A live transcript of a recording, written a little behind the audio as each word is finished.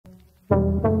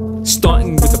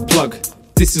Starting with a plug,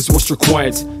 this is what's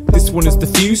required. This one is the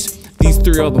fuse, these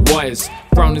three are the wires.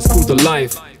 Brown is called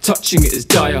alive, touching it is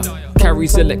dire.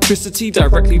 Carries electricity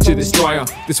directly to this dryer.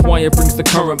 This wire brings the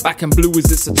current back, and blue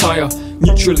is its attire.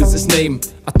 Neutral is its name,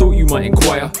 I thought you might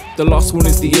inquire. The last one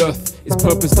is the earth, its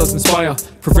purpose does inspire.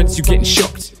 Prevents you getting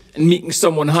shocked and meeting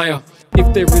someone higher.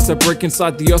 If there is a break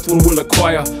inside, the earth one will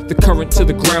acquire the current to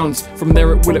the ground, from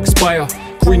there it will expire.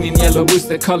 Green and yellow is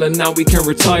their colour, now we can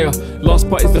retire. Last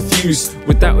part is the fuse,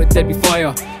 without it there'd be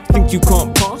fire. Think you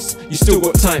can't pass? You still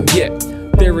got time yet.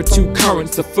 There are two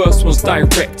currents, the first one's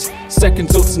direct,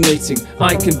 second's alternating,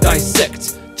 I can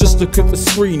dissect. Just look at the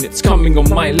screen, it's coming on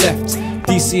my left.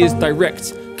 DC is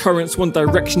direct, current's one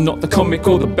direction, not the comic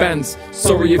or the bands.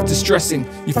 Sorry if distressing,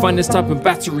 you find this type of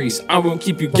batteries, I won't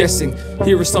keep you guessing.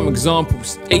 Here are some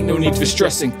examples, ain't no need for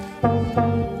stressing.